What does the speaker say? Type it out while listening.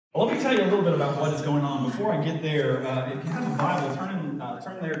Well, let me tell you a little bit about what is going on. Before I get there, if you have a Bible,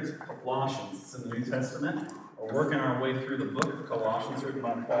 turn there to Colossians. It's in the New Testament. We're working our way through the book of Colossians, written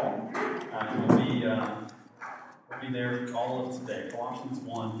by Paul. We'll be there all of today. Colossians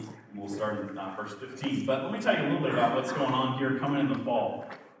 1, and we'll start in verse 15. But let me tell you a little bit about what's going on here coming in the fall.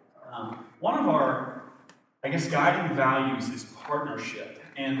 One of our, guiding values is partnership.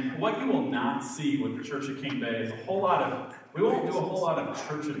 And what you will not see with the Church of Cane Bay is we won't do a whole lot of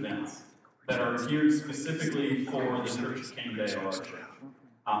church events that are geared specifically for the Church of Cane Bay or our church.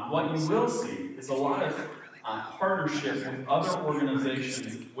 What you will see is a lot of partnership with other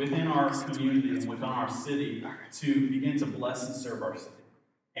organizations within our community and within our city to begin to bless and serve our city.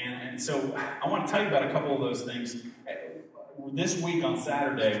 And so I want to tell you about a couple of those things. This week on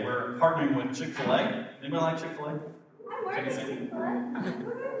Saturday, we're partnering with Chick-fil-A. Anybody like Chick-fil-A?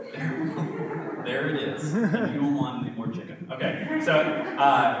 There it is. You don't want any more chicken. Okay. So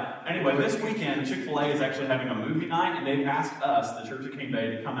anyway, this weekend, Chick-fil-A is actually having a movie night, and they've asked us, the Church of Cane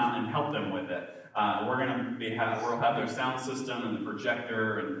Bay, to come out and help them with it. We'll have their sound system and the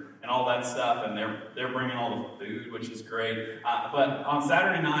projector and all that stuff, and they're bringing all the food, which is great. But on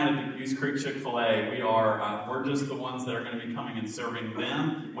Saturday night at the Goose Creek Chick-fil-A, we're just the ones that are going to be coming and serving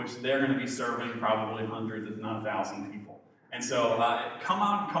them, which they're going to be serving probably hundreds, if not 1,000 people. And so come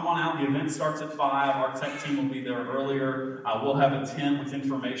on out. The event starts at 5. Our tech team will be there earlier. We'll have a tent with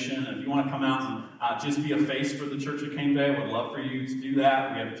information. And if you want to come out and just be a face for the Church of Cane Bay, we'd love for you to do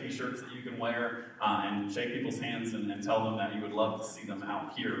that. We have t-shirts that you can wear and shake people's hands and tell them that you would love to see them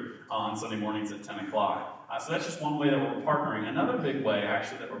out here on Sunday mornings at 10 o'clock. So that's just one way that we're partnering. Another big way,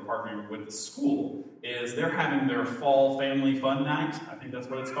 actually, that we're partnering with the school is they're having their Fall Family Fun Night. I think that's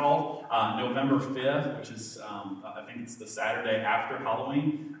what it's called. November 5th, which is, I think it's the Saturday after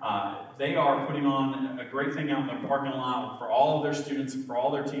Halloween. They are putting on a great thing out in their parking lot for all of their students, for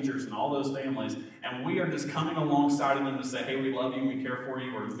all their teachers, and all those families. And we are just coming alongside of them to say, hey, we love you, we care for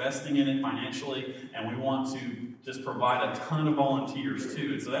you, we're investing in it financially, and we want to just provide a ton of volunteers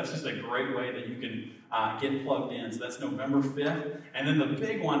too. So that's just a great way that you can get plugged in. So that's November 5th. And then the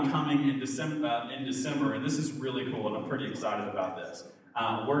big one coming in December, and this is really cool, and I'm pretty excited about this.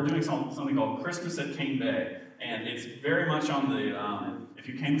 We're doing something called Christmas at Cane Bay. And it's very much on the, if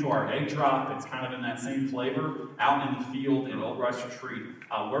you came to our egg drop, it's kind of in that same flavor. Out in the field in Old Rice Retreat,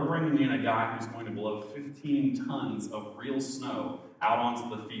 we're bringing in a guy who's going to blow 15 tons of real snow out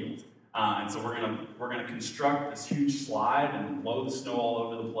onto the field. And so we're gonna construct this huge slide and blow the snow all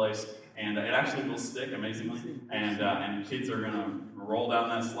over the place. And it actually will stick amazingly. And kids are gonna roll down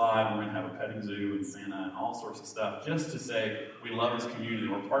that slide. We're gonna have a petting zoo and Santa and all sorts of stuff just to say we love this community.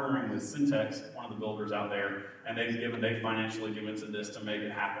 We're partnering with Syntex, one of the builders out there, and they've financially given to this to make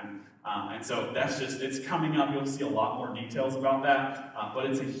it happen. And so it's coming up. You'll see a lot more details about that. But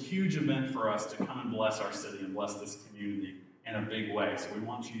it's a huge event for us to come and bless our city and bless this community in a big way. So we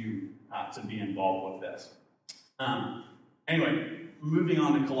want you to be involved with this. Anyway, moving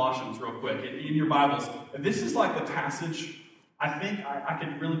on to Colossians real quick. In your Bibles, this is like the passage, I think I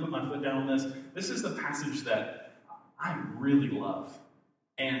can really put my foot down on this. This is the passage that I really love.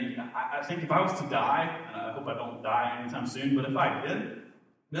 And I think if I was to die, and I hope I don't die anytime soon, but if I did,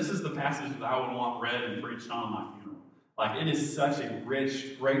 this is the passage that I would want read and preached on my funeral. Like, it is such a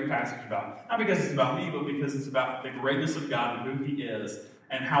rich, great passage about, not because it's about me, but because it's about the greatness of God and who He is,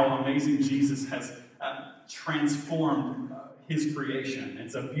 and how amazing Jesus has transformed His creation.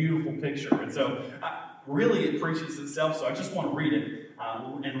 It's a beautiful picture. And so, really, it preaches itself. So I just want to read it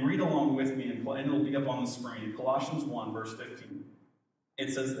and read along with me, and it'll be up on the screen. Colossians 1, verse 15.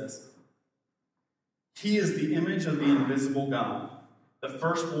 It says this: He is the image of the invisible God, the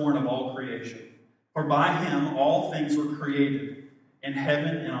firstborn of all creation. For by Him all things were created, in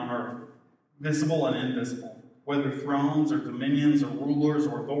heaven and on earth, visible and invisible, whether thrones or dominions or rulers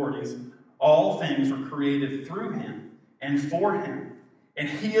or authorities. All things were created through Him and for Him. And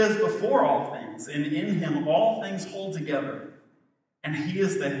He is before all things, and in Him all things hold together. And He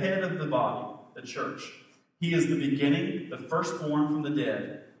is the head of the body, the church. He is the beginning, the firstborn from the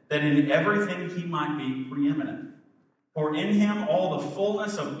dead, that in everything He might be preeminent. For in Him all the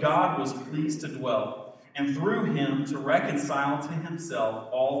fullness of God was pleased to dwell, and through Him to reconcile to Himself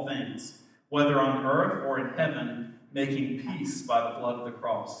all things, whether on earth or in heaven, making peace by the blood of the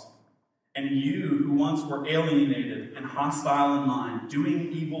cross. And you, who once were alienated and hostile in mind,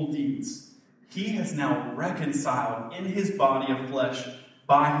 doing evil deeds, He has now reconciled in His body of flesh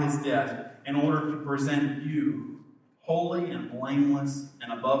by His death, in order to present you holy and blameless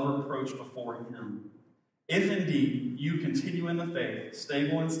and above reproach before Him. If indeed you continue in the faith,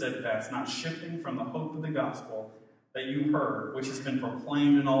 stable and steadfast, not shifting from the hope of the gospel that you heard, which has been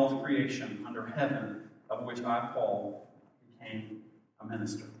proclaimed in all of creation under heaven, of which I, Paul, became a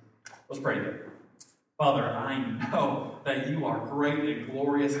minister. Let's pray together. Father, I know that you are great and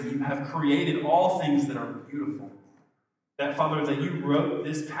glorious, and you have created all things that are beautiful. That, Father, that you wrote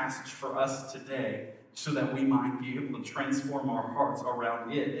this passage for us today so that we might be able to transform our hearts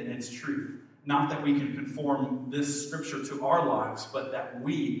around it and its truth. Not that we can conform this scripture to our lives, but that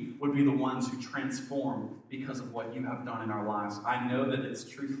we would be the ones who transform because of what you have done in our lives. I know that it's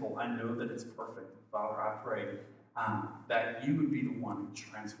truthful. I know that it's perfect. Father, I pray that you would be the one who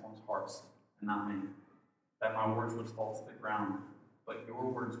transforms hearts and not me. That my words would fall to the ground, but your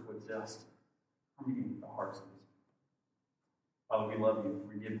words would just permeate the hearts of these people. Father, we love you.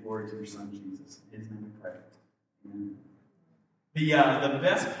 We give glory to your Son, Jesus. In his name we pray. Amen. The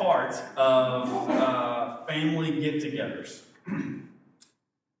best part of family get-togethers.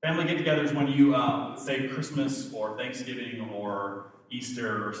 Family get-togethers when you say Christmas or Thanksgiving or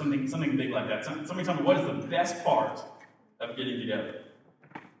Easter or something big like that. Somebody tell me, what is the best part of getting together?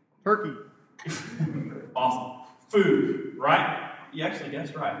 Turkey. Awesome. Food, right? You actually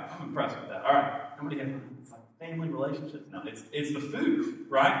guessed right. I'm impressed with that. All right. Nobody has it's like family relationships. No, it's the food,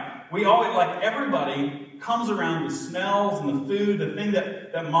 right? We always, like, everybody comes around the smells and the food, the thing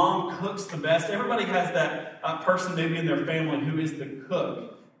that mom cooks the best. Everybody has that person maybe in their family who is the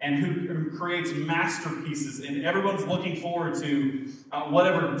cook and who creates masterpieces, and everyone's looking forward to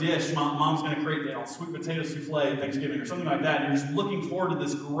whatever dish mom's going to create, sweet potato souffle at Thanksgiving or something like that, and you're just looking forward to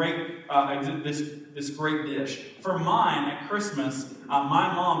this great this great dish. For mine, at Christmas,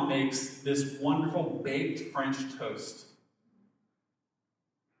 my mom makes this wonderful baked French toast.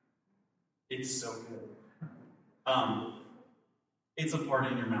 It's so good. It's a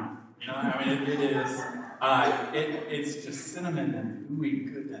party in your mouth. You know, I mean, it is. It's just cinnamon and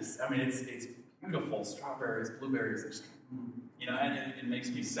ooey goodness. I mean, it's beautiful. Strawberries, blueberries, you know, and it makes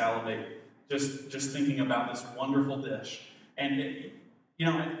me salivate just thinking about this wonderful dish. And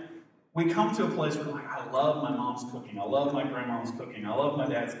we come to a place where, like, I love my mom's cooking. I love my grandma's cooking. I love my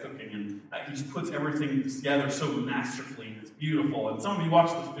dad's cooking. And he just puts everything together so masterfully, and it's beautiful. And some of you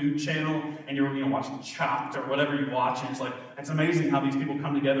watch the Food Channel, and you're watching Chopped or whatever you watch, and it's like, it's amazing how these people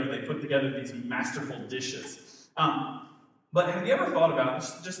come together and they put together these masterful dishes. But have you ever thought about,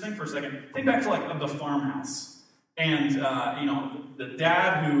 just think for a second, think back to, like, the farmhouse. And, the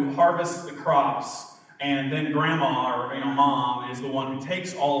dad who harvests the crops, and then grandma or mom is the one who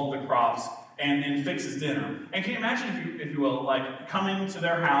takes all of the crops and fixes dinner. And can you imagine, if you will, like, coming to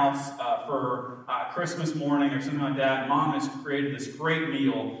their house for Christmas morning or something like that? Mom has created this great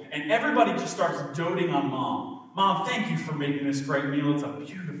meal, and everybody just starts doting on mom. Mom, thank you for making this great meal. It's a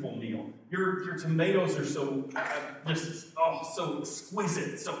beautiful meal. Your tomatoes are so so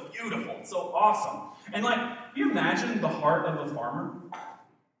exquisite, so beautiful, so awesome. And, like, can you imagine the heart of a farmer?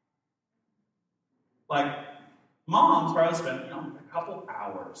 Like, mom's probably spent, a couple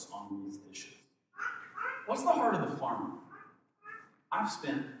hours on these dishes. What's the heart of the farmer? I've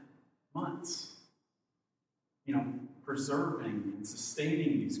spent months, preserving and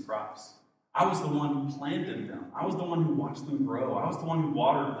sustaining these crops. I was the one who planted them. I was the one who watched them grow. I was the one who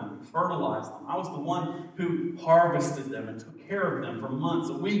watered them, fertilized them. I was the one who harvested them and took care of them for months,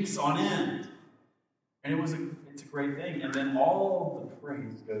 weeks on end. And it's a great thing. And then all the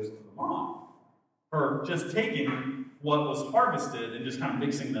praise goes to the mom for just taking what was harvested and just kind of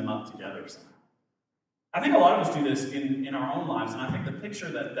mixing them up together somehow. I think a lot of us do this in our own lives, and I think the picture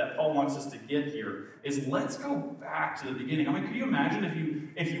that Paul wants us to get here is, let's go back to the beginning. I mean, could you imagine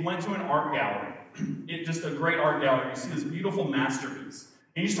if you went to an art gallery, just a great art gallery, you see this beautiful masterpiece,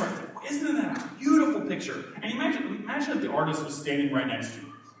 and you start thinking, isn't that a beautiful picture? And imagine if the artist was standing right next to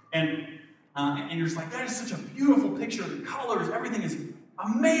you, and you're just like, that is such a beautiful picture, the colors, everything is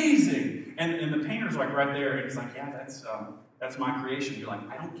amazing. And the painter's like right there, and he's like, yeah, that's my creation. You're like,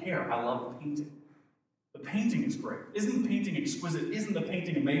 I don't care. I love painting. The painting is great. Isn't the painting exquisite? Isn't the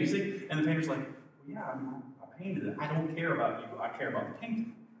painting amazing? And the painter's like, well, yeah, I painted it. I don't care about you. I care about the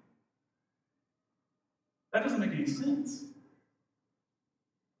painting. That doesn't make any sense.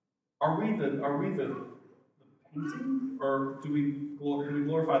 Are we the painting, or do we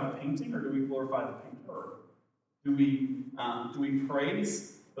glorify the painting, or do we glorify the painter? Do we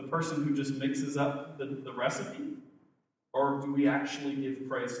praise the person who just mixes up the recipe? Or do we actually give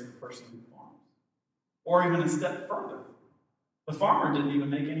praise to the person who farms? Or even a step further, the farmer didn't even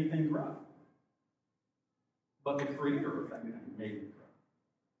make anything grow, but the creator of that made it grow,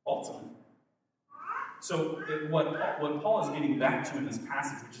 ultimately. So what Paul is getting back to in this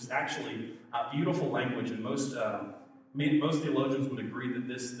passage, which is actually beautiful language, and most Most theologians would agree that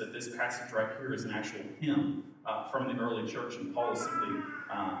this passage right here is an actual hymn from the early church, and Paul is simply,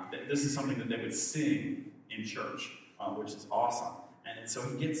 this is something that they would sing in church, which is awesome. And so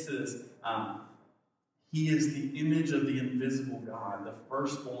he gets to this, he is the image of the invisible God, the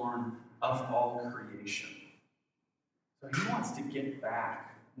firstborn of all creation. So he wants to get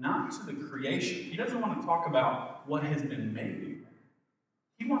back, not to the creation. He doesn't want to talk about what has been made.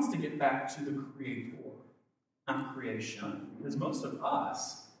 He wants to get back to the Creator, not creation. Because most of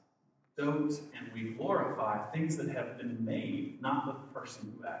us dote and we glorify things that have been made, not the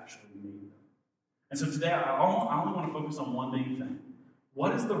person who actually made them. And so today, I only want to focus on one main thing.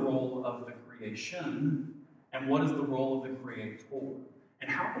 What is the role of the creation, and what is the role of the Creator? And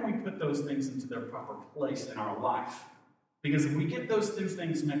how can we put those things into their proper place in our life? Because if we get those two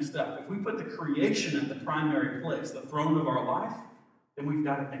things mixed up, if we put the creation at the primary place, the throne of our life, then we've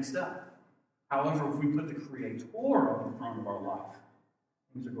got it mixed up. However, if we put the Creator on the throne of our life,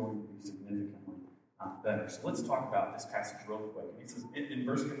 things are going to be significantly better. So let's talk about this passage real quick. He says in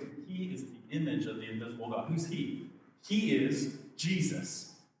verse 15, he is the image of the invisible God. Who's he? He is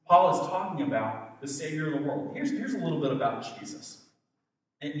Jesus. Paul is talking about the Savior of the world. Here's a little bit about Jesus.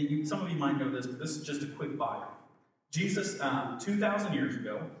 And some of you might know this, but this is just a quick bio. Jesus, 2,000 years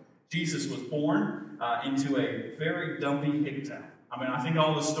ago, Jesus was born into a very dumpy hick town. I mean, I think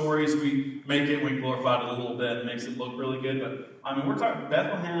all the stories we make it, we glorify it a little bit, it makes it look really good. But, I mean, we're talking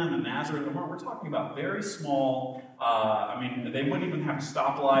Bethlehem and Nazareth, and we're talking about very small, they wouldn't even have a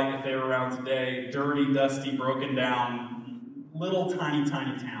stoplight if they were around today. Dirty, dusty, broken down, little tiny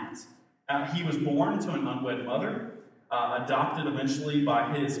towns. He was born to an unwed mother, adopted eventually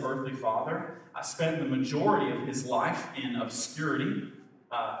by his earthly father, spent the majority of his life in obscurity.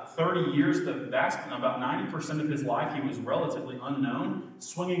 30 years, about 90% of his life, he was relatively unknown,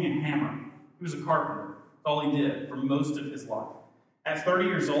 swinging a hammer. He was a carpenter. That's all he did for most of his life. At 30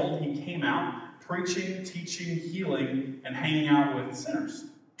 years old, he came out preaching, teaching, healing, and hanging out with sinners.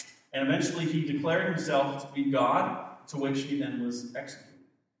 And eventually he declared himself to be God, to which he then was executed.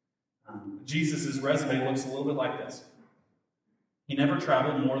 Jesus' resume looks a little bit like this. He never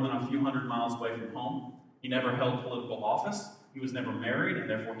traveled more than a few hundred miles away from home. He never held political office. He was never married, and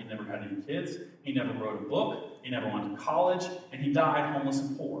therefore he never had any kids. He never wrote a book. He never went to college, and he died homeless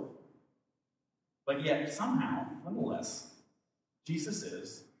and poor. But yet, somehow, nonetheless, Jesus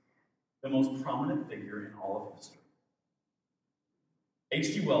is the most prominent figure in all of history.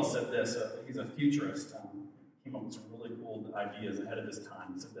 H.G. Wells said this. He's a futurist. Came up with some really cool ideas ahead of his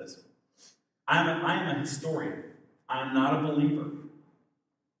time. He said this: I am a historian. I am not a believer.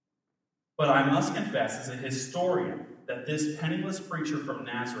 But I must confess, as a historian, that this penniless preacher from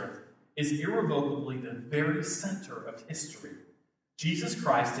Nazareth is irrevocably the very center of history. Jesus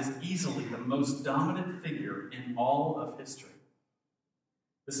Christ is easily the most dominant figure in all of history.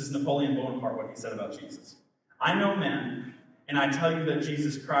 This is Napoleon Bonaparte, what he said about Jesus. I know men, and I tell you that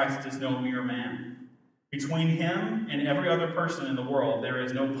Jesus Christ is no mere man. Between him and every other person in the world, there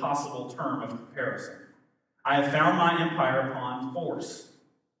is no possible term of comparison. I have found my empire upon force.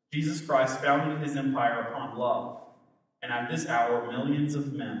 Jesus Christ founded his empire upon love. And at this hour, millions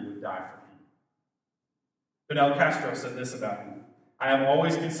of men would die for him. Fidel Castro said this about him: I have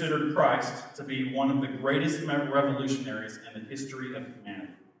always considered Christ to be one of the greatest revolutionaries in the history of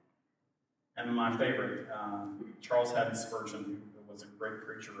humanity. And my favorite, Charles Haddon Spurgeon, who was a great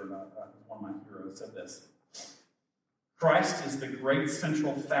preacher, one of my heroes, said this: Christ is the great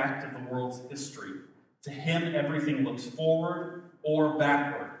central fact of the world's history. To him, everything looks forward or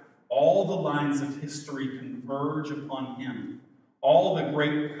backward. All the lines of history converge upon him. All the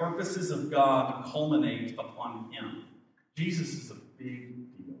great purposes of God culminate upon him. Jesus is a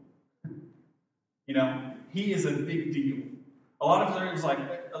big deal. You know, he is a big deal. A lot of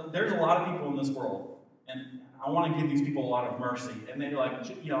there's a lot of people in this world, and I want to give these people a lot of mercy. And they're like,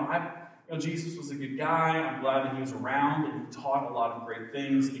 Jesus was a good guy. I'm glad that he was around and he taught a lot of great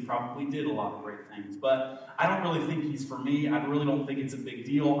things. And he probably did a lot of great things. But I don't really think he's for me. I really don't think it's a big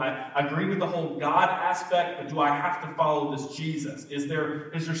deal. I agree with the whole God aspect, but do I have to follow this Jesus? Is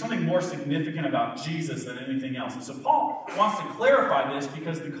there something more significant about Jesus than anything else? And so Paul wants to clarify this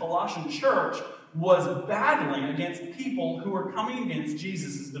because the Colossian church was battling against people who were coming against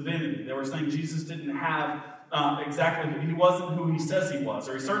Jesus' divinity. They were saying Jesus didn't have exactly, he wasn't who he says he was,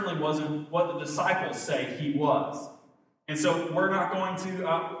 or he certainly wasn't what the disciples say he was. And so we're not going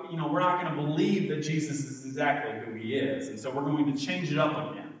to believe that Jesus is exactly who he is. And so we're going to change it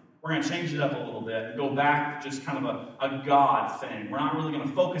up again. We're going to change it up a little bit and go back to just kind of a God thing. We're not really going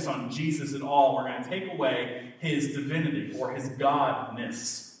to focus on Jesus at all. We're going to take away his divinity or his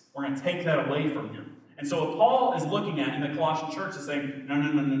godness. We're going to take that away from him. And so what Paul is looking at in the Colossian church is saying,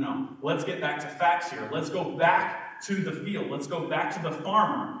 no. Let's get back to facts here. Let's go back to the field. Let's go back to the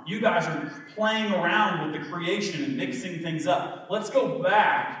farmer. You guys are playing around with the creation and mixing things up. Let's go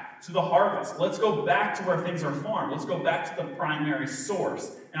back to the harvest. Let's go back to where things are farmed. Let's go back to the primary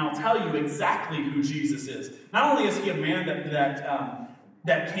source. And I'll tell you exactly who Jesus is. Not only is he a man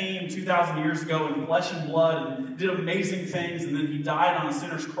that came 2,000 years ago in flesh and blood and did amazing things, and then he died on a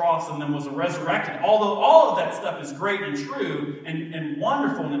sinner's cross and then was resurrected. Although all of that stuff is great and true and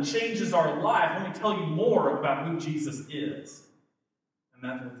wonderful and it changes our life, let me tell you more about who Jesus is.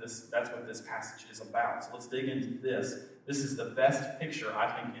 And that's what this passage is about. So let's dig into this. This is the best picture,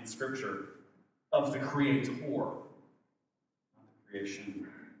 I think, in Scripture of the Creator, not the creation.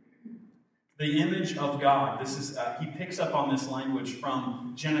 The image of God. This is he picks up on this language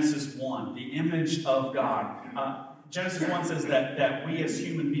from Genesis 1. The image of God. Genesis 1 says that we as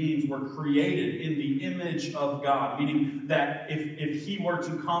human beings were created in the image of God, meaning that if he were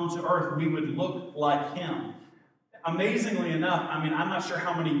to come to earth, we would look like him. Amazingly enough, I'm not sure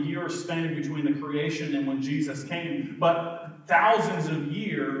how many years spanned between the creation and when Jesus came, but thousands of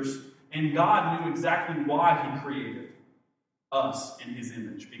years, and God knew exactly why he created us in his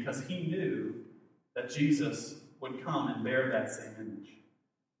image, because he knew that Jesus would come and bear that same image.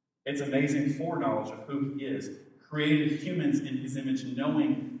 It's amazing foreknowledge of who he is. Created humans in his image,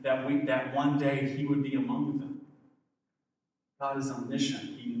 knowing that one day he would be among them. God is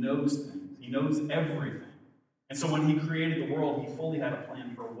omniscient. He knows things. He knows everything. And so when he created the world, he fully had a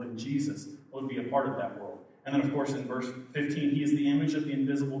plan for when Jesus would be a part of that world. And then, of course, in verse 15, he is the image of the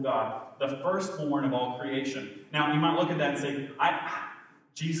invisible God, the firstborn of all creation. Now, you might look at that and say,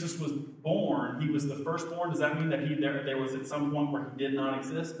 Jesus was born, he was the firstborn. Does that mean that there was at some point where he did not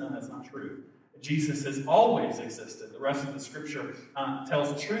exist? No, that's not true. Jesus has always existed. The rest of the Scripture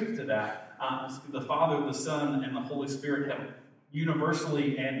tells truth to that. The Father, the Son, and the Holy Spirit have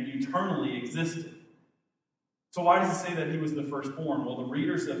universally and eternally existed. So why does it say that he was the firstborn? Well, the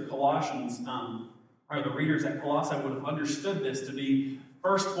readers of Colossians, or the readers at Colossae would have understood this to be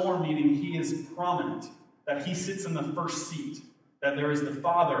firstborn, meaning he is prominent, that he sits in the first seat, that there is the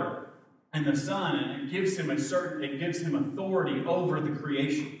Father and the Son, and it gives him authority over the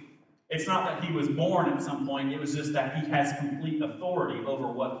creation. It's not that he was born at some point, it was just that he has complete authority over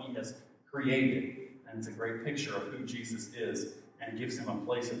what he has created. And it's a great picture of who Jesus is, and it gives him a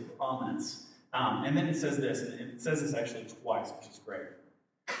place of prominence. And then it says this, and it says this actually twice, which is great.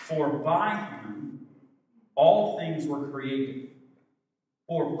 For by him all things were created.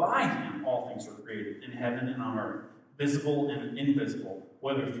 For by him all things were created, in heaven and on earth, visible and invisible,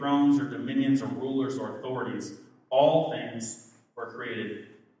 whether thrones or dominions or rulers or authorities, all things were created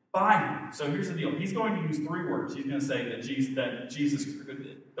by him. So here's the deal. He's going to use three words. He's going to say that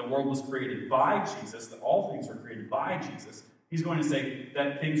the world was created by Jesus, that all things were created by Jesus. He's going to say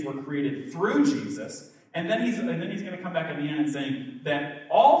that things were created through Jesus. And then he's going to come back at the end and saying that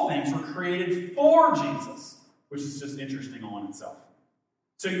all things were created for Jesus, which is just interesting all in itself.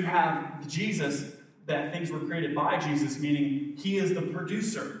 So you have Jesus, that things were created by Jesus, meaning he is the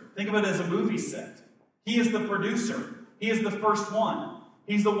producer. Think of it as a movie set. He is the producer. He is the first one.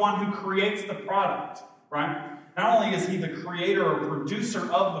 He's the one who creates the product, right? Not only is he the creator or producer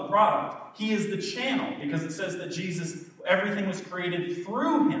of the product, he is the channel, because it says that Jesus, everything was created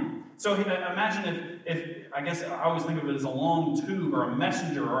through him. So imagine if I guess I always think of it as a long tube or a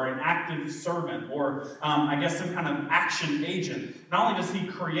messenger or an active servant or I guess some kind of action agent. Not only does he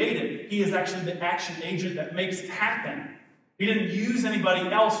create it, he is actually the action agent that makes it happen. He didn't use anybody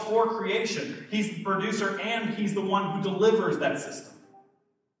else for creation. He's the producer and he's the one who delivers that system.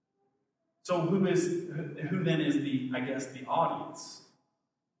 So who then is the audience?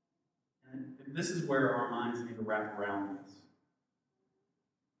 And this is where our minds need to wrap around this.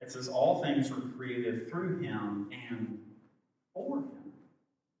 It says all things were created through him and for him.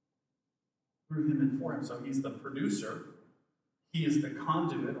 Through him and for him. So he's the producer. He is the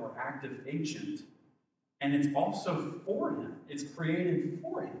conduit or active agent. And it's also for him. It's created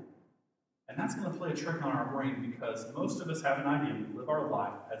for him. And that's going to play a trick on our brain, because most of us have an idea. We live our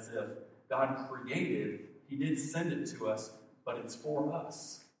life as if God created, he did send it to us, but it's for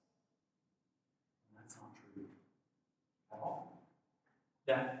us. And that's not true at all.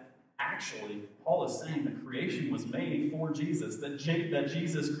 That actually, Paul is saying that creation was made for Jesus, that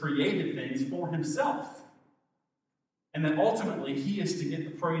Jesus created things for himself. And that ultimately he is to get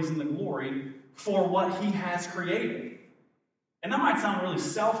the praise and the glory for what he has created. And that might sound really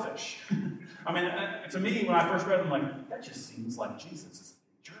selfish. To me, when I first read it, I'm like, that just seems like Jesus is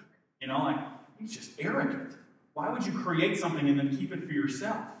a jerk. He's just arrogant. Why would you create something and then keep it for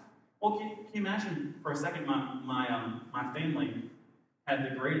yourself? Well, can you imagine for a second, my family had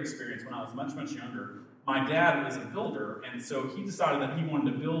the great experience when I was much, much younger. My dad is a builder, and so he decided that he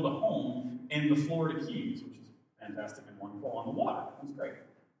wanted to build a home in the Florida Keys, which is fantastic and wonderful, on the water. It was great.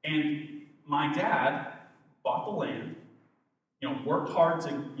 And my dad bought the land, worked hard to,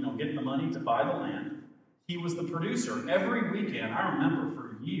 get the money to buy the land. He was the producer. Every weekend, I remember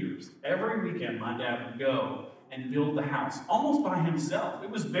for years, every weekend my dad would go and build the house, almost by himself. It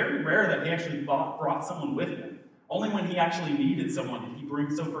was very rare that he actually brought someone with him. Only when he actually needed someone did he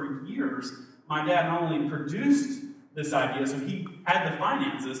bring. So for years, my dad not only produced this idea, so he had the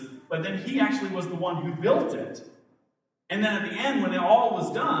finances, but then he actually was the one who built it. And then at the end, when it all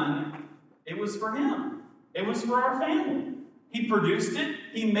was done, it was for him. It was for our family. He produced it,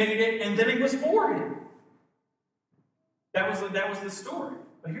 he made it, and then it was for him. That was the story.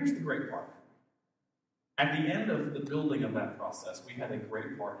 But here's the great part. At the end of the building of that process, we had a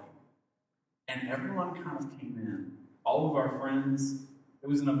great party. And everyone kind of came in. All of our friends. It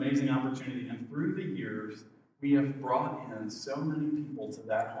was an amazing opportunity. And through the years, we have brought in so many people to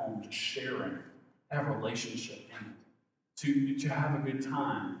that home to share in it, have a relationship in it, to have a good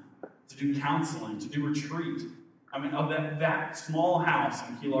time, to do counseling, to do retreat. I mean, that small house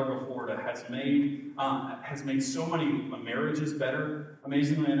in Key Largo, Florida has made so many marriages better,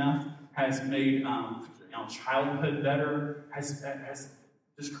 amazingly enough, has made childhood better, has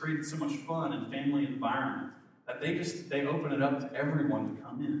just created so much fun and family environment that they open it up to everyone to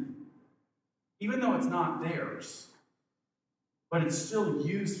come in. Even though it's not theirs, but it's still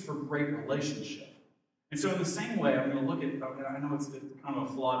used for great relationship. And so in the same way, I'm going to look at, I know it's kind of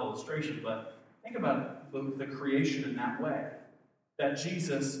a flawed illustration, but think about the creation in that way. That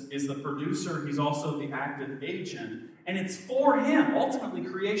Jesus is the producer, he's also the active agent, and it's for him. Ultimately,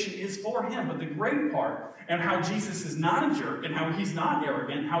 creation is for him. But the great part, and how Jesus is not a jerk, and how he's not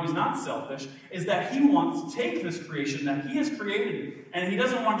arrogant, how he's not selfish, is that he wants to take this creation that he has created, and he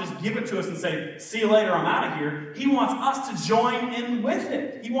doesn't want to just give it to us and say, see you later, I'm out of here. He wants us to join in with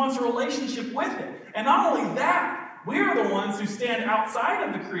it. He wants a relationship with it. And not only that, we're the ones who stand outside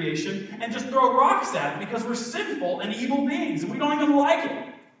of the creation and just throw rocks at it because we're sinful and evil beings, and we don't even like it.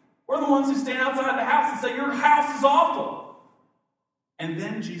 We're the ones who stand outside the house and say, your house is awful. And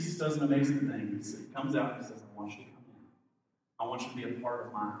then Jesus does an amazing thing. He comes out and he says, I want you to come in. I want you to be a part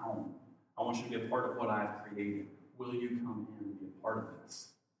of my home. I want you to be a part of what I've created. Will you come in and be a part of this?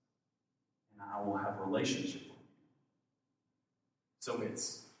 And I will have a relationship with you. So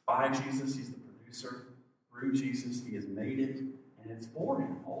it's by Jesus, he's the producer. Through Jesus, he has made it, and it's for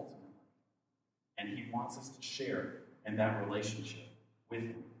him ultimately. And he wants us to share in that relationship with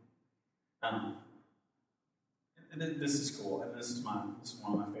him. This is cool, and this is one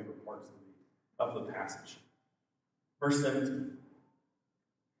of my favorite parts of the passage. Verse 17.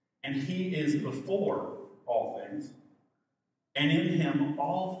 And he is before all things, and in him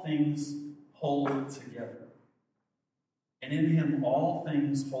all things hold together. And in him all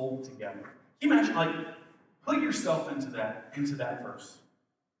things hold together. Can you imagine, put yourself into that verse.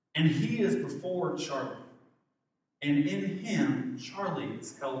 And he is before Charlie. And in him, Charlie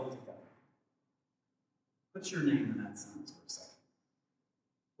is held together. Put your name in that sentence for a second.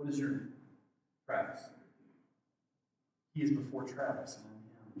 What is your name? Travis. He is before Travis, and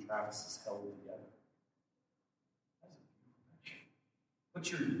in him, Travis is held together. That's a beautiful picture.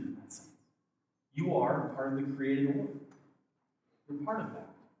 Put your name in that sentence. You are part of the created order. You're part of that.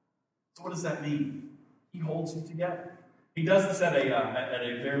 So what does that mean? He holds you together. He does this at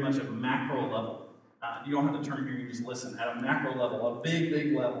a very much a macro level. You don't have to turn here, you just listen. At a macro level, a big,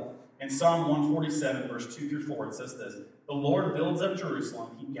 big level. In Psalm 147, verse 2 through 4, it says this: The Lord builds up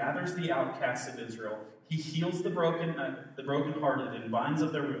Jerusalem. He gathers the outcasts of Israel. He heals the brokenhearted and binds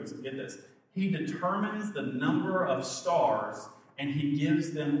up their wounds. And get this: He determines the number of stars, and he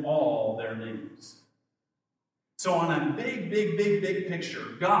gives them all their names. So on a big, big, big, big picture,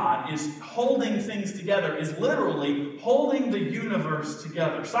 God is holding things together, is literally holding the universe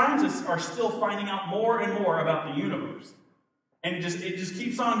together. Scientists are still finding out more and more about the universe. And it just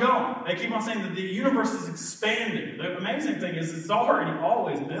keeps on going. They keep on saying that the universe is expanding. The amazing thing is it's already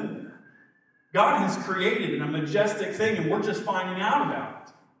always been there. God has created a majestic thing, and we're just finding out about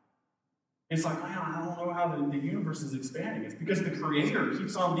it. It's like, man, I don't know how the universe is expanding. It's because the Creator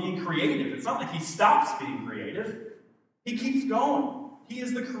keeps on being creative. It's not like he stops being creative. He keeps going. He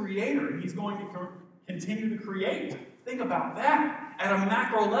is the Creator, and he's going to continue to create. Think about that at a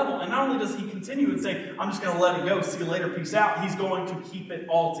macro level. And not only does he continue and say, I'm just going to let it go, see you later, peace out, he's going to keep it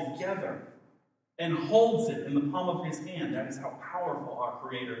all together and holds it in the palm of his hand. That is how powerful our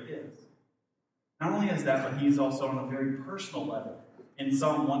Creator is. Not only is that, but he's also on a very personal level. In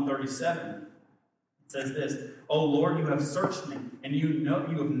Psalm 137, It says this, "O Lord, you have searched me, and you have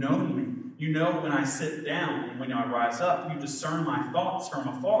known me. You know when I sit down and when I rise up. You discern my thoughts from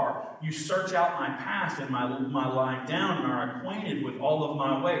afar. You search out my past and my lying down and are acquainted with all of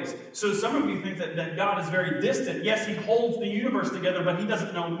my ways." So some of you think that God is very distant. Yes, he holds the universe together, but he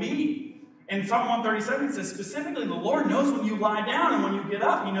doesn't know me. And Psalm 137 says specifically, the Lord knows when you lie down and when you get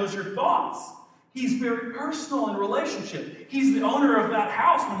up. He knows your thoughts. He's very personal in relationship. He's the owner of that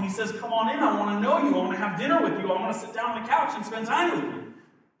house when he says, "Come on in, I want to know you, I want to have dinner with you, I want to sit down on the couch and spend time with you."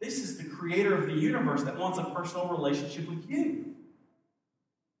 This is the creator of the universe that wants a personal relationship with you.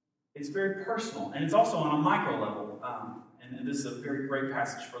 It's very personal, and it's also on a micro level. And this is a very great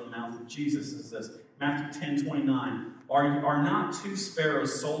passage from the mouth of Jesus. It says, Matthew 10:29, Are not 2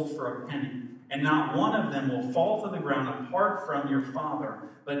 sparrows sold for a penny, and not one of them will fall to the ground apart from your Father,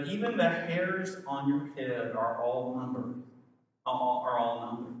 but even the hairs on your head are all numbered.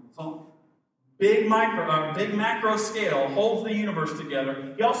 So, big macro scale holds the universe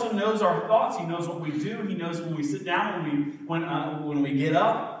together. He also knows our thoughts. He knows what we do. He knows when we sit down, when we get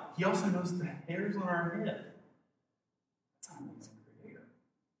up. He also knows the hairs on our head. That's an amazing creator.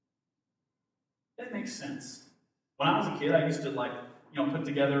 That makes sense. When I was a kid, I used to put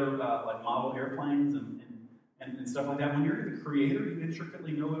together model airplanes and stuff like that. When you're the creator, you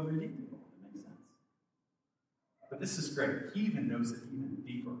intricately know every detail. It makes sense. But this is great. He even knows it even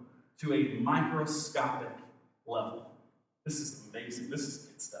deeper, to a microscopic level. This is amazing. This is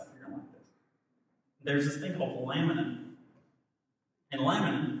good stuff. You're going to like this. There's this thing called laminin. And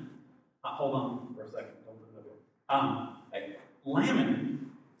laminin, hold on for a second. Don't put it up here. Laminin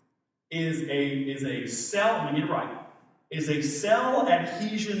is a cell, let me get it right, is a cell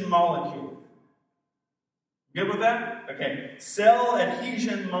adhesion molecule. Good with that? Okay. Cell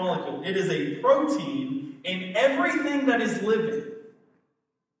adhesion molecule. It is a protein in everything that is living.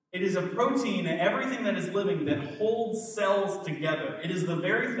 It is a protein in everything that is living that holds cells together. It is the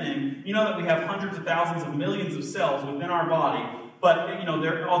very thing, you know that we have hundreds of thousands of millions of cells within our body, but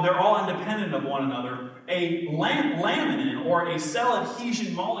they're all independent of one another. A laminin, or a cell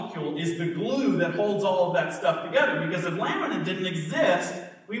adhesion molecule, is the glue that holds all of that stuff together. Because if laminin didn't exist,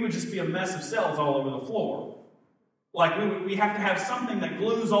 we would just be a mess of cells all over the floor. We have to have something that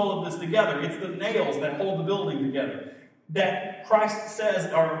glues all of this together. It's the nails that hold the building together. That Christ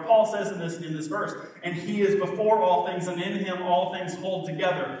says, or Paul says in this verse, and he is before all things, and in him all things hold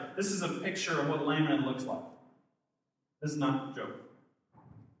together. This is a picture of what laminin looks like. This is not a joke.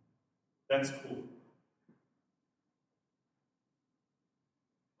 That's cool.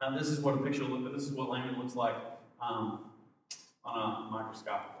 Now, this is what a picture looks like. This is what laminin looks like on a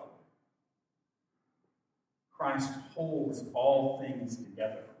microscopic level. Christ holds all things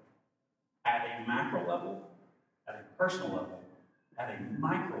together at a macro level, at a personal level, at a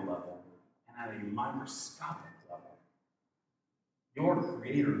micro level, and at a microscopic level. Your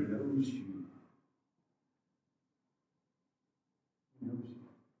Creator knows you. He knows you.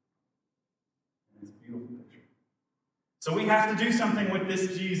 And it's a beautiful picture. So we have to do something with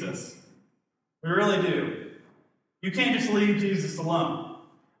this Jesus. We really do. You can't just leave Jesus alone.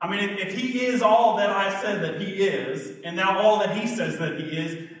 I mean, if he is all that I said that he is, and now all that he says that he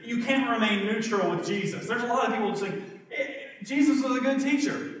is, you can't remain neutral with Jesus. There's a lot of people who say, Jesus was a good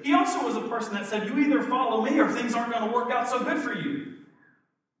teacher. He also was a person that said, you either follow me or things aren't going to work out so good for you.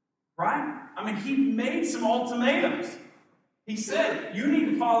 Right? I mean, he made some ultimatums. He said, you need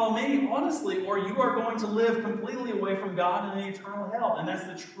to follow me, honestly, or you are going to live completely away from God in an eternal hell. And that's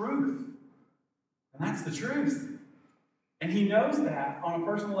the truth. And that's the truth. And he knows that on a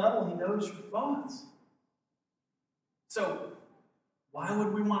personal level. He knows your thoughts. So, why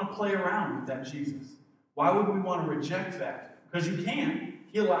would we want to play around with that Jesus? Why would we want to reject that? Because you can.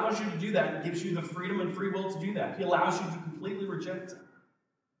 He allows you to do that and gives you the freedom and free will to do that. He allows you to completely reject it.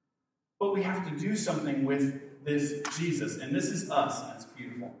 But we have to do something with this Jesus. And this is us. And it's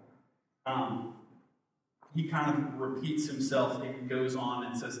beautiful. He kind of repeats himself. He goes on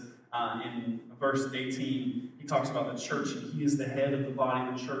and says, in verse 18, he talks about the church, and he is the head of the body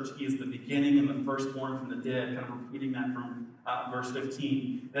of the church. He is the beginning and the firstborn from the dead, kind of repeating that from verse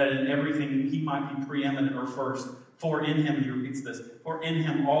 15, that in everything he might be preeminent or first. For in him, he repeats this, for in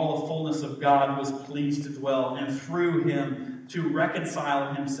him all the fullness of God was pleased to dwell, and through him to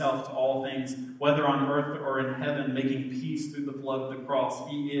reconcile himself to all things, whether on earth or in heaven, making peace through the blood of the cross.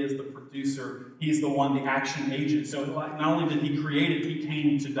 He is the producer. He's the one, the action agent. So not only did he create it, he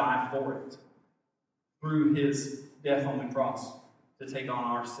came to die for it through his death on the cross to take on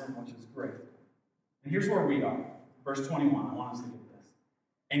our sin, which is great. And here's where we are. Verse 21, I want us to get this.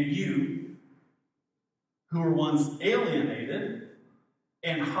 And you, who were once alienated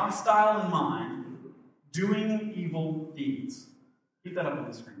and hostile in mind, doing evil deeds. Keep that up on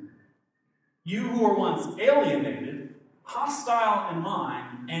the screen. You who were once alienated, hostile in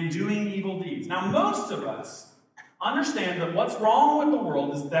mind, and doing evil deeds. Now, most of us understand that what's wrong with the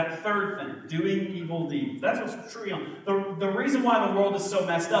world is that third thing, doing evil deeds. That's what's true. The reason why the world is so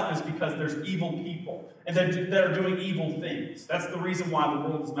messed up is because there's evil people and that are doing evil things. That's the reason why the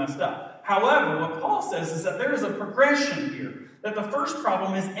world is messed up. However, what Paul says is that there is a progression here. That the first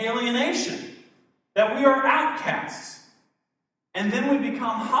problem is alienation. That we are outcasts. And then we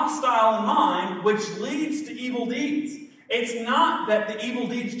become hostile in mind, which leads to evil deeds. It's not that the evil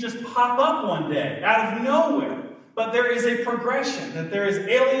deeds just pop up one day out of nowhere. But there is a progression, that there is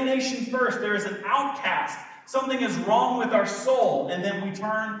alienation first, there is an outcast. Something is wrong with our soul, and then we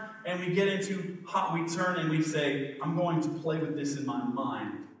turn and we turn and we say, I'm going to play with this in my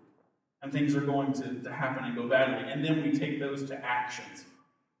mind. And things are going to happen and go badly. And then we take those to actions.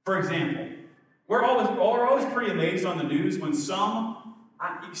 For example, we're always pretty amazed on the news when some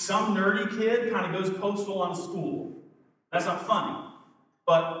nerdy kid kind of goes postal on school. That's not funny.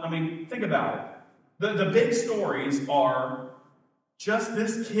 But, think about it. The big stories are just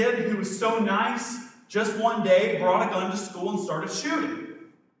this kid who was so nice, just one day brought a gun to school and started shooting.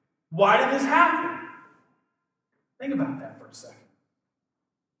 Why did this happen? Think about that for a second.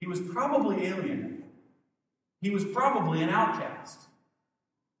 He was probably alienated. He was probably an outcast,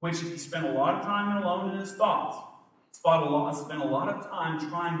 which he spent a lot of time alone in his thoughts. Spent a lot of time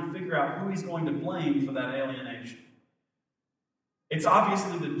trying to figure out who he's going to blame for that alienation. It's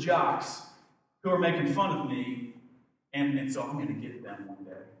obviously the jocks who are making fun of me, and so I'm going to get them one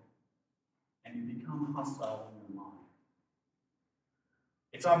day. And you become hostile in your mind.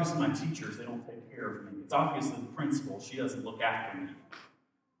 It's obviously my teachers, they don't take care of me. It's obviously the principal, she doesn't look after me.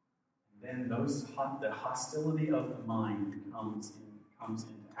 And then the hostility of the mind comes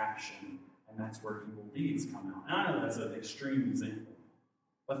into action, and that's where evil deeds come out. And I know that's an extreme example,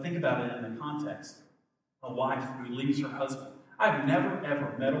 but think about it in the context. A wife who leaves her husband. I've never,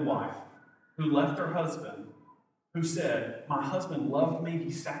 ever met a wife who left her husband, who said, my husband loved me, he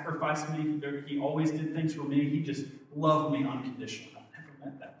sacrificed me, he always did things for me, he just loved me unconditionally. I've never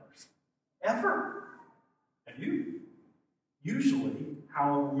met that person. Ever. Have you? Usually,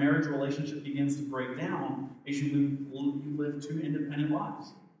 how a marriage relationship begins to break down is you live two independent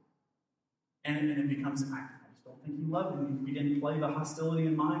lives. And it becomes, I just don't think he loved me. We didn't play the hostility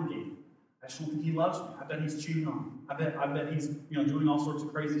in mind game. I just don't think he loves me. I bet he's cheating on me. I bet he's doing all sorts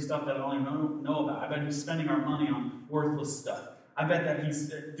of crazy stuff that I don't even know about. I bet he's spending our money on worthless stuff. I bet that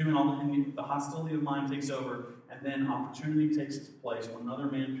he's doing the hostility of mind takes over, and then opportunity takes its place when another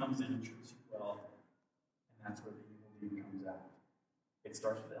man comes in and treats you well, and that's where the evil deed comes out. It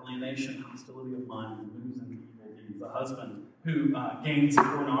starts with alienation, hostility of mind, and moves into evil deeds. The husband who gains a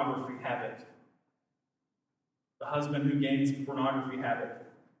pornography habit. The husband who gains a pornography habit.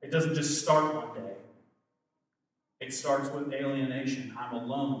 It doesn't just start one day. It starts with alienation. I'm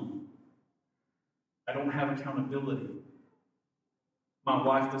alone. I don't have accountability. My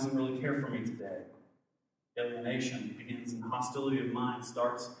wife doesn't really care for me today. Alienation begins in hostility of mind,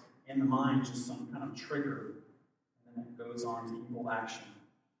 starts in the mind, just some kind of trigger, and then it goes on to evil action.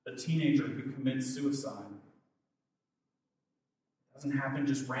 The teenager who commits suicide. It doesn't happen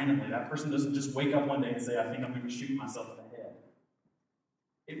just randomly. That person doesn't just wake up one day and say, I think I'm going to shoot myself in the head.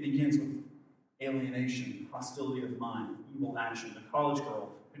 It begins with alienation, hostility of mind, evil action. The college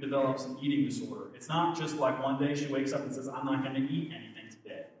girl who develops an eating disorder. It's not just like one day she wakes up and says, I'm not going to eat anything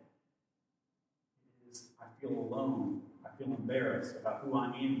today. It is, I feel alone. I feel embarrassed about who I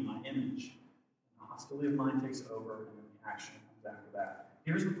am, my image. And the hostility of mind takes over, and then the action comes after that.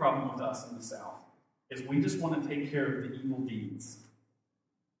 Here's the problem with us in the South, is we just want to take care of the evil deeds.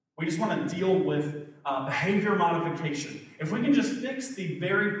 We just want to deal with behavior modification. If we can just fix the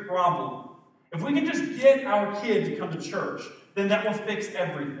very problem, if we can just get our kid to come to church, then that will fix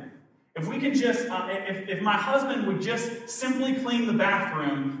everything. If we can just, if my husband would just simply clean the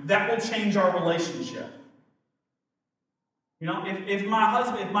bathroom, that will change our relationship. If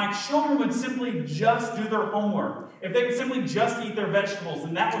my children would simply just do their homework, if they would simply just eat their vegetables,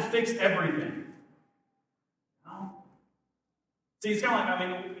 then that would fix everything. See, it's kind of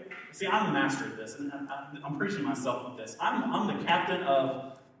like, I'm the master at this, and I'm preaching myself with this. I'm the captain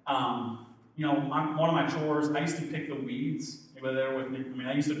of, one of my chores. I used to pick the weeds. Anybody there with me?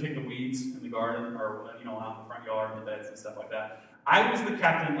 I used to pick the weeds in the garden, or out in the front yard, in the beds and stuff like that. I was the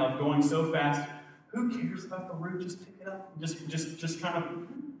captain of going so fast. Who cares about the root? Just pick it up. Just kind of,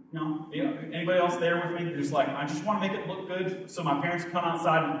 anybody else there with me? Just like, I just want to make it look good so my parents come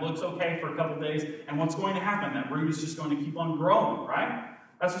outside and it looks okay for a couple of days. And what's going to happen? That root is just going to keep on growing, right?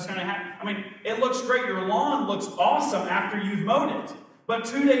 That's what's going to happen. I mean, it looks great. Your lawn looks awesome after you've mowed it. But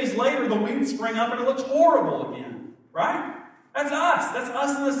 2 days later, the weeds spring up and it looks horrible again. Right? That's us. That's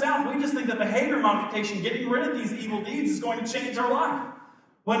us in the South. We just think that behavior modification, getting rid of these evil deeds, is going to change our life.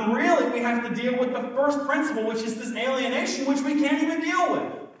 When really we have to deal with the first principle, which is this alienation, which we can't even deal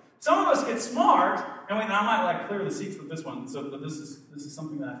with. Some of us get smart, and I might clear the seats with this one, but this is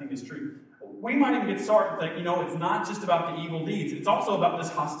something that I think is true. We might even get started that, it's not just about the evil deeds. It's also about this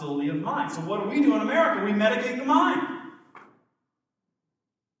hostility of mind. So what do we do in America? We medicate the mind.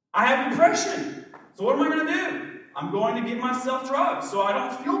 I have depression. So what am I going to do? I'm going to give myself drugs so I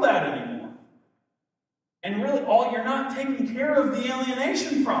don't feel bad anymore. And really, you're not taking care of the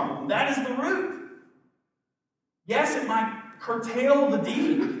alienation problem. That is the root. Yes, it might curtail the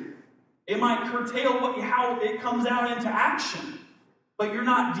deed. It might curtail how it comes out into action. But you're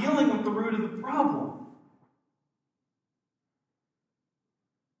not dealing with the root of the problem.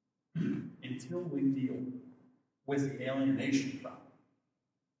 Until we deal with the alienation problem,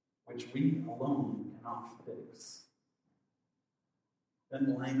 which we alone cannot fix,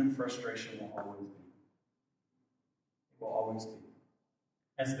 then blame and frustration will always be. It will always be.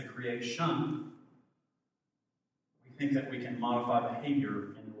 As the creation, we think that we can modify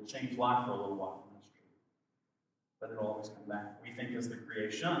behavior and it will change life for a little while. That's true. But it'll always come back. We think as the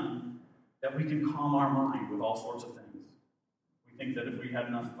creation that we can calm our mind with all sorts of things. We think that if we had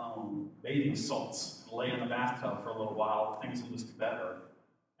enough bathing salts and lay in the bathtub for a little while, things will just be better.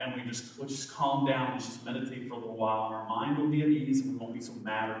 And we'll just calm down and just meditate for a little while, and our mind will be at ease, and we won't be so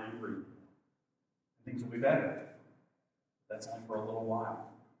mad or angry. And things will be better. That's only for a little while.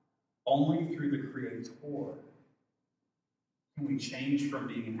 Only through the Creator can we change from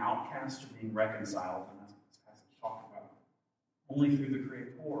being an outcast to being reconciled, and that's what this passage talks about. Only through the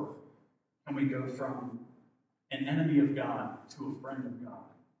Creator can we go from an enemy of God to a friend of God.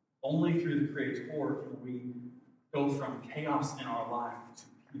 Only through the Creator can we go from chaos in our life to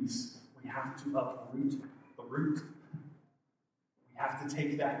peace. We have to uproot the root. We have to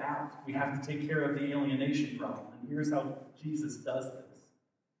take that out. We have to take care of the alienation problem. And here's how Jesus does this.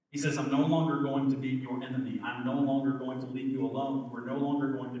 He says, I'm no longer going to be your enemy. I'm no longer going to leave you alone. We're no longer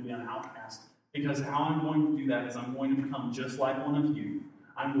going to be an outcast. Because how I'm going to do that is I'm going to become just like one of you.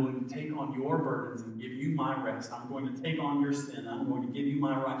 I'm going to take on your burdens and give you my rest. I'm going to take on your sin. I'm going to give you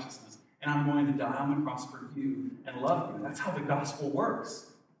my righteousness. And I'm going to die on the cross for you and love you. That's how the gospel works.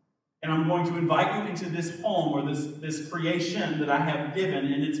 And I'm going to invite you into this home or this creation that I have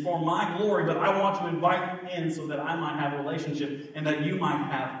given, and it's for my glory, but I want to invite you in so that I might have a relationship and that you might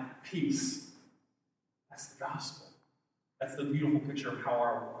have peace. That's the gospel. That's the beautiful picture of how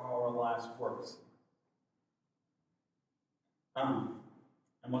our lives works. And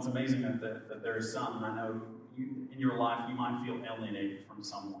what's amazing that there is some, and I know in your life you might feel alienated from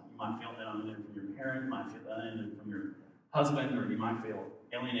someone. You might feel alienated from your parent, you might feel alienated from your husband, or you might feel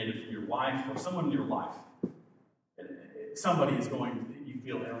alienated from your wife or someone in your life. Somebody is you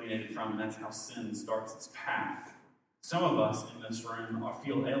feel alienated from, and that's how sin starts its path. Some of us in this room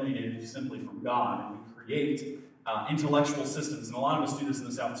feel alienated simply from God, and we create intellectual systems, and a lot of us do this in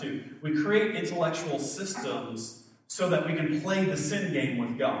the South too. We create intellectual systems so that we can play the sin game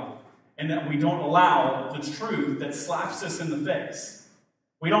with God, and that we don't allow the truth that slaps us in the face.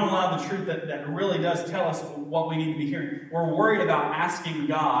 We don't allow the truth that really does tell us what we need to be hearing. We're worried about asking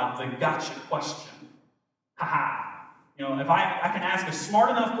God the gotcha question. If I can ask a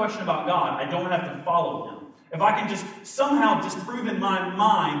smart enough question about God, I don't have to follow him. If I can just somehow disprove in my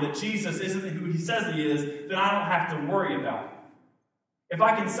mind that Jesus isn't who he says he is, then I don't have to worry about it. If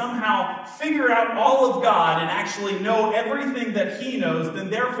I can somehow figure out all of God and actually know everything that he knows, then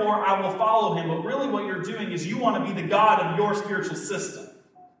therefore I will follow him. But really what you're doing is you want to be the God of your spiritual system.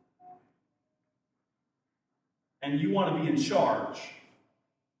 And you want to be in charge.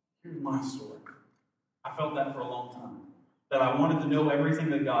 Here's my story. I felt that for a long time. That I wanted to know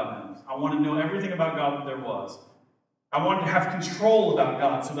everything that God knows. I wanted to know everything about God that there was. I wanted to have control about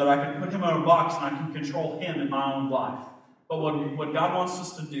God so that I could put him in a box and I can control him in my own life. But what God wants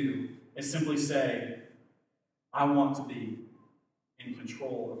us to do is simply say, I want to be in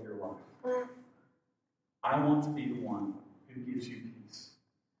control of your life. I want to be the one who gives you peace.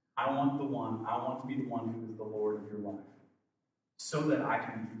 I want to be the one who is the Lord of your life, so that I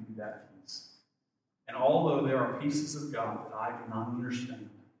can give you that peace. And although there are pieces of God that I do not understand,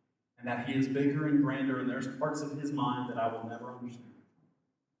 and that he is bigger and grander, and there's parts of his mind that I will never understand,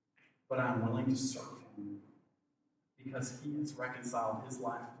 but I'm willing to serve him because he has reconciled his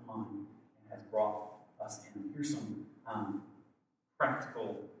life to mine and has brought us in. Here's some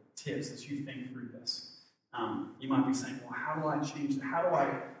practical tips as you think through this. You might be saying, well, how do I change it? How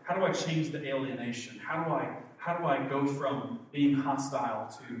do I change the alienation? How do I go from being hostile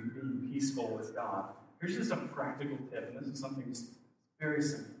to being peaceful with God? Here's just a practical tip, and this is something that's very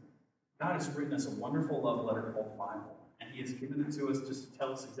simple. God has written us a wonderful love letter called the Bible, and He has given it to us just to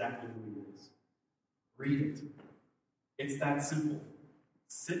tell us exactly who He is. Read it. It's that simple.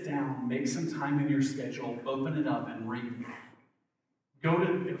 Sit down, make some time in your schedule, open it up, and read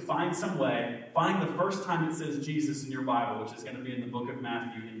it. Find some way, find the first time it says Jesus in your Bible, which is going to be in the book of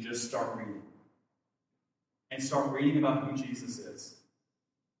Matthew, and just start reading. And start reading about who Jesus is.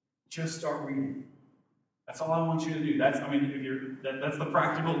 Just start reading. That's all I want you to do. That's the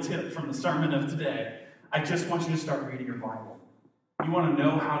practical tip from the sermon of today. I just want you to start reading your Bible. You want to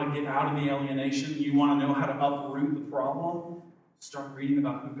know how to get out of the alienation? You want to know how to uproot the problem? Start reading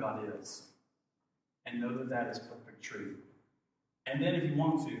about who God is. And know that that is perfect truth. And then if you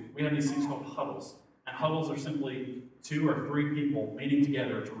want to, we have these things called huddles. And huddles are simply 2 or 3 people meeting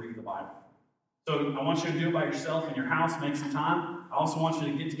together to read the Bible. So I want you to do it by yourself in your house, make some time. I also want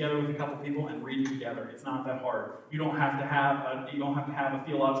you to get together with a couple people and read it together. It's not that hard. You don't have to have a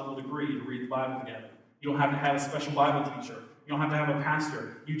theological degree to read the Bible together. You don't have to have a special Bible teacher. You don't have to have a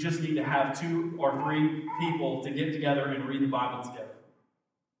pastor. You just need to have 2 or 3 people to get together and read the Bible together.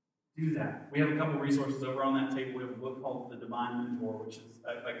 Do that. We have a couple resources over on that table. We have a book called The Divine Mentor, which is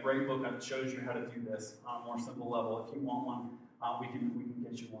a great book that shows you how to do this on a more simple level. If you want one, we can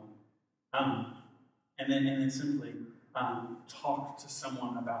get you one. And then simply talk to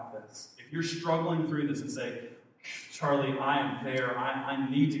someone about this. If you're struggling through this and say, Charlie, I am there. I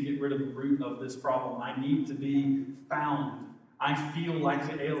need to get rid of the root of this problem. I need to be found. I feel like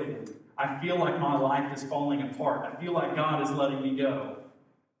the alien. I feel like my life is falling apart. I feel like God is letting me go.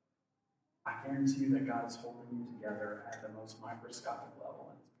 I guarantee you that God is holding you together at the most microscopic level,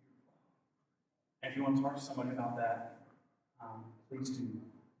 and it's beautiful. And if you want to talk to somebody about that, please do.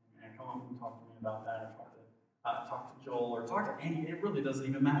 And come up and talk to me about that, or talk to Joel, or talk to any. It really doesn't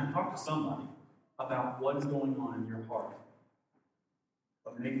even matter. Talk to somebody about what is going on in your heart.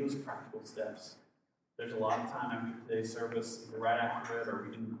 But make those practical steps. There's a lot of time after today's service, either right after it, or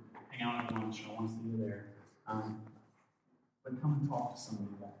we can hang out at lunch. I want to see you there. But come and talk to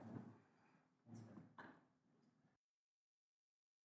somebody about it.